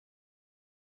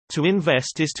To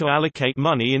invest is to allocate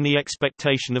money in the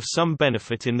expectation of some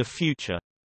benefit in the future.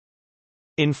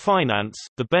 In finance,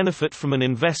 the benefit from an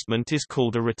investment is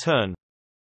called a return.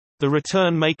 The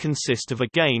return may consist of a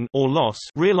gain or loss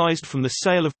realized from the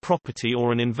sale of property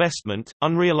or an investment,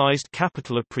 unrealized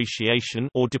capital appreciation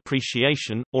or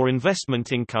depreciation, or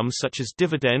investment income such as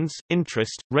dividends,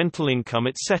 interest, rental income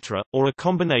etc., or a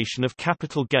combination of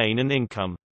capital gain and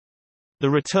income. The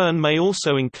return may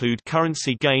also include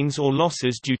currency gains or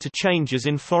losses due to changes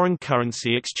in foreign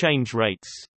currency exchange rates.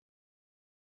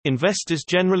 Investors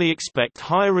generally expect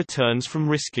higher returns from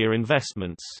riskier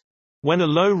investments. When a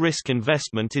low-risk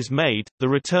investment is made, the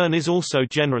return is also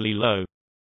generally low.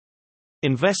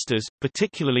 Investors,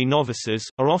 particularly novices,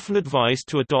 are often advised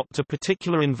to adopt a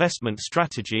particular investment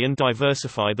strategy and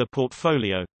diversify their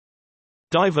portfolio.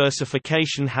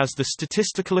 Diversification has the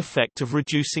statistical effect of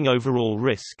reducing overall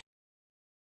risk.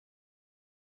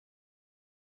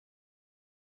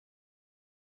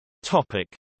 Topic: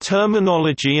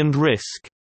 Terminology and risk.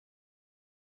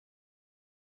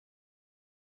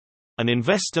 An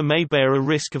investor may bear a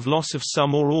risk of loss of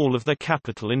some or all of their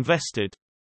capital invested.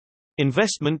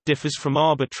 Investment differs from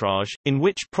arbitrage, in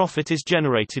which profit is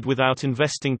generated without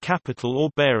investing capital or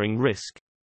bearing risk.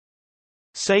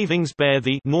 Savings bear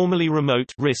the normally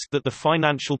remote risk that the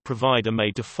financial provider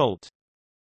may default.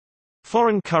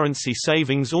 Foreign currency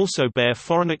savings also bear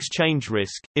foreign exchange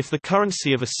risk. If the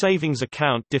currency of a savings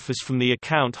account differs from the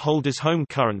account holder's home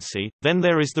currency, then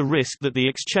there is the risk that the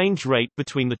exchange rate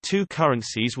between the two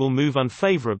currencies will move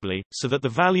unfavorably, so that the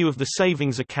value of the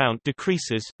savings account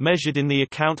decreases, measured in the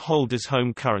account holder's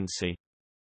home currency.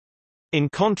 In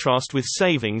contrast with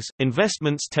savings,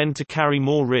 investments tend to carry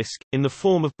more risk, in the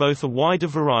form of both a wider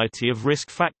variety of risk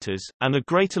factors, and a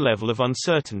greater level of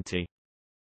uncertainty.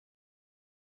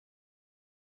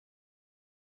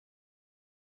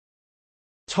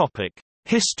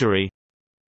 History.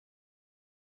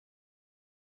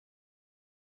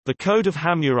 The Code of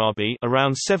Hammurabi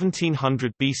around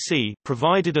 1700 BC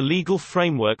provided a legal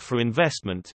framework for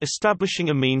investment, establishing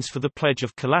a means for the pledge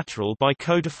of collateral by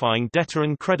codifying debtor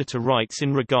and creditor rights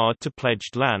in regard to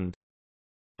pledged land.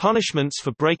 Punishments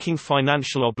for breaking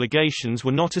financial obligations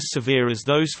were not as severe as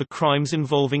those for crimes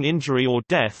involving injury or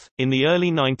death. In the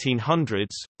early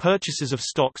 1900s, purchases of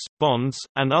stocks, bonds,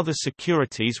 and other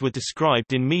securities were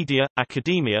described in media,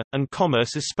 academia, and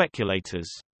commerce as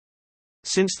speculators.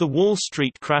 Since the Wall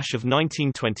Street crash of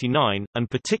 1929, and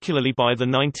particularly by the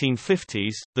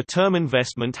 1950s, the term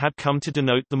investment had come to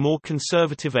denote the more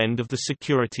conservative end of the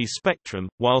securities spectrum,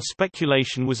 while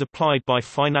speculation was applied by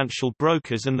financial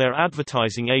brokers and their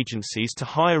advertising agencies to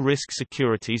higher-risk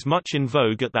securities much in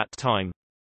vogue at that time.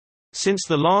 Since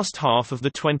the last half of the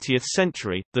 20th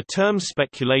century, the terms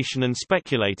speculation and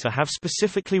speculator have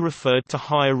specifically referred to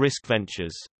higher-risk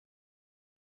ventures.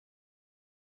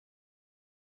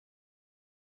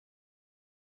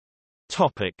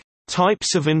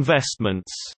 Types of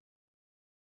investments.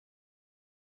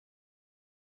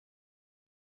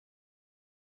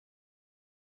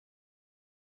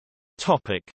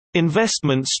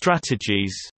 Investment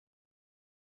strategies.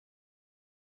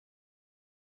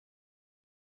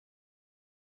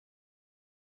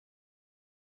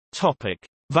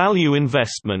 Value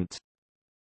investment.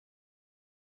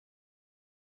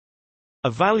 A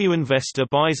value investor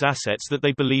buys assets that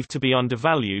they believe to be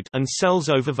undervalued and sells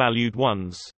overvalued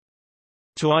ones.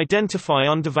 To identify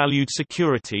undervalued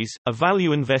securities, a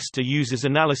value investor uses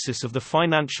analysis of the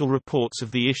financial reports of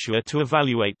the issuer to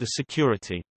evaluate the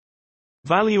security.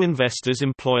 Value investors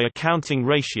employ accounting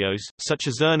ratios, such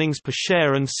as earnings per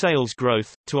share and sales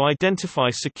growth, to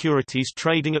identify securities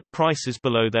trading at prices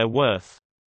below their worth.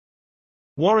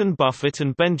 Warren Buffett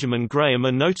and Benjamin Graham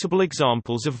are notable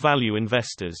examples of value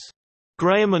investors.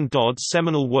 Graham and Dodd's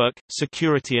seminal work,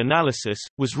 Security Analysis,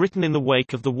 was written in the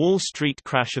wake of the Wall Street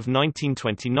crash of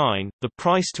 1929. The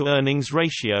price-to-earnings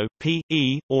ratio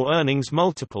 (P/E), or earnings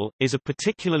multiple, is a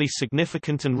particularly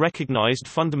significant and recognized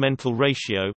fundamental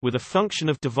ratio, with a function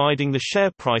of dividing the share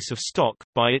price of stock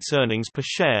by its earnings per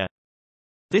share.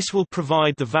 This will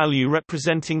provide the value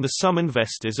representing the sum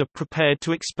investors are prepared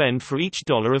to expend for each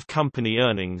dollar of company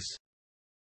earnings.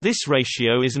 This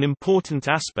ratio is an important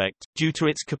aspect, due to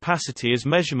its capacity as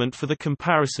measurement for the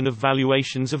comparison of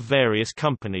valuations of various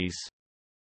companies.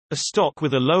 A stock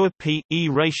with a lower P/E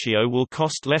ratio will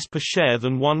cost less per share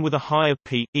than one with a higher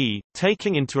P/E,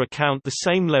 taking into account the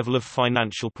same level of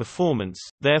financial performance.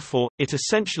 Therefore, it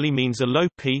essentially means a low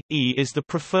P/E is the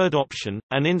preferred option.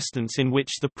 An instance in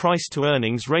which the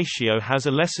price-to-earnings ratio has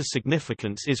a lesser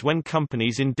significance is when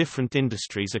companies in different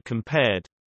industries are compared.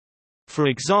 For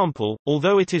example,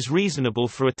 although it is reasonable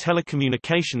for a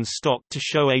telecommunications stock to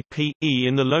show a P/E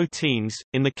in the low teens,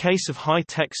 in the case of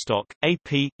high-tech stock, a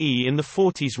P/E in the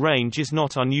 40s range is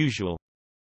not unusual.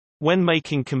 When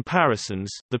making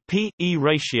comparisons, the P/E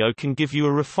ratio can give you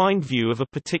a refined view of a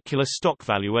particular stock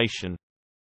valuation.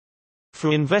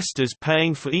 For investors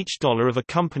paying for each dollar of a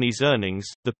company's earnings,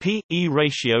 the P/E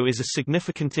ratio is a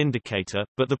significant indicator,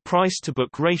 but the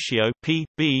price-to-book ratio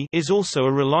 (P/B) is also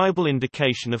a reliable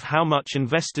indication of how much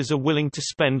investors are willing to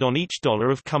spend on each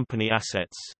dollar of company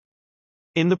assets.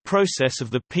 In the process of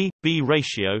the P/B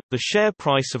ratio, the share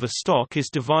price of a stock is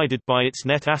divided by its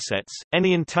net assets.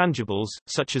 Any intangibles,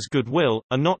 such as goodwill,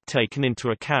 are not taken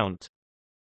into account.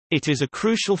 It is a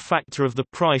crucial factor of the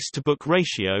price-to-book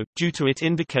ratio, due to it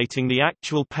indicating the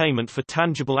actual payment for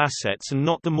tangible assets and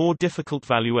not the more difficult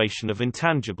valuation of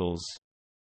intangibles.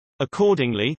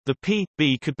 Accordingly, the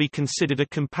P/B could be considered a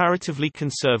comparatively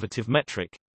conservative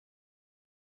metric.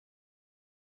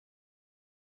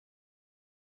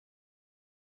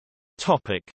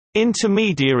 Topic: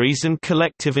 Intermediaries and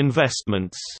collective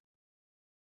investments.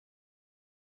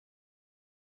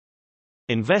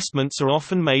 Investments are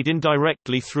often made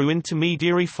indirectly through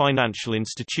intermediary financial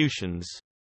institutions.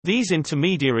 These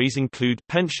intermediaries include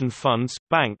pension funds,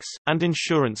 banks, and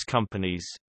insurance companies.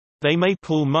 They may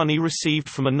pool money received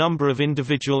from a number of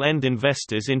individual end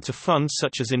investors into funds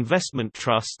such as investment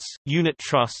trusts, unit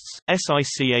trusts,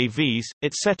 SICAVs,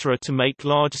 etc. to make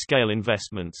large-scale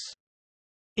investments.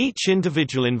 Each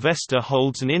individual investor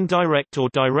holds an indirect or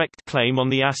direct claim on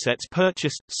the assets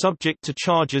purchased, subject to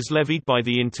charges levied by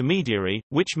the intermediary,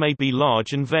 which may be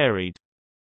large and varied.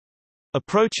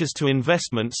 Approaches to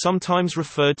investment sometimes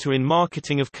referred to in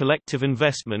marketing of collective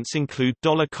investments include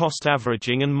dollar cost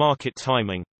averaging and market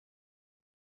timing.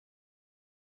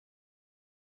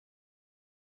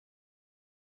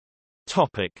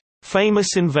 Topic: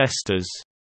 Famous investors.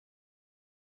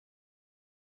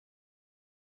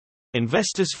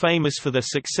 Investors famous for their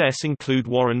success include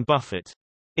Warren Buffett.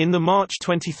 In the March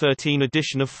 2013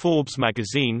 edition of Forbes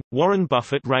magazine, Warren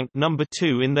Buffett ranked number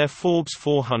 2 in their Forbes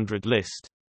 400 list.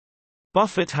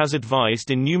 Buffett has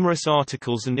advised in numerous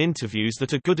articles and interviews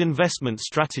that a good investment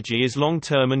strategy is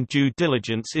long-term and due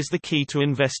diligence is the key to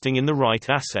investing in the right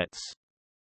assets.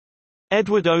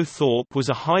 Edward O. Thorpe was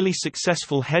a highly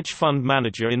successful hedge fund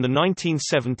manager in the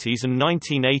 1970s and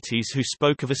 1980s who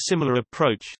spoke of a similar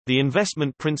approach. The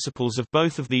investment principles of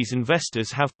both of these investors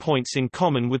have points in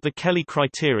common with the Kelly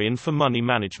criterion for money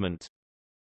management.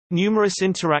 Numerous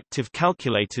interactive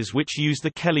calculators which use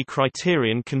the Kelly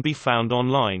criterion can be found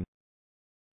online.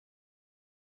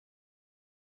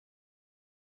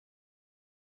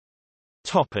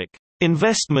 Topic: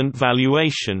 Investment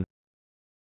valuation.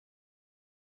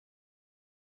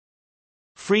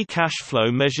 Free cash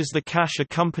flow measures the cash a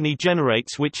company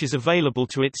generates which is available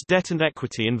to its debt and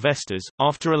equity investors,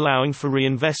 after allowing for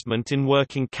reinvestment in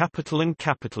working capital and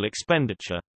capital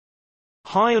expenditure.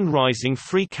 High and rising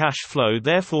free cash flow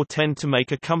therefore tend to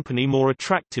make a company more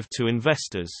attractive to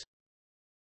investors.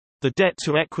 The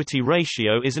debt-to-equity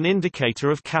ratio is an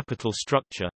indicator of capital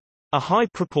structure. A high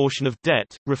proportion of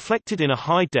debt, reflected in a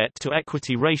high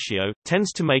debt-to-equity ratio,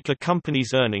 tends to make a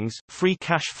company's earnings, free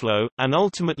cash flow, and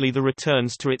ultimately the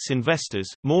returns to its investors,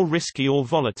 more risky or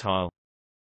volatile.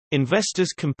 Investors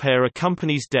compare a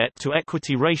company's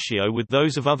debt-to-equity ratio with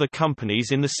those of other companies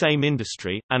in the same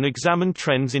industry, and examine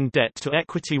trends in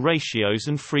debt-to-equity ratios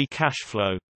and free cash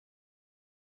flow.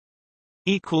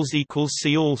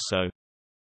 See also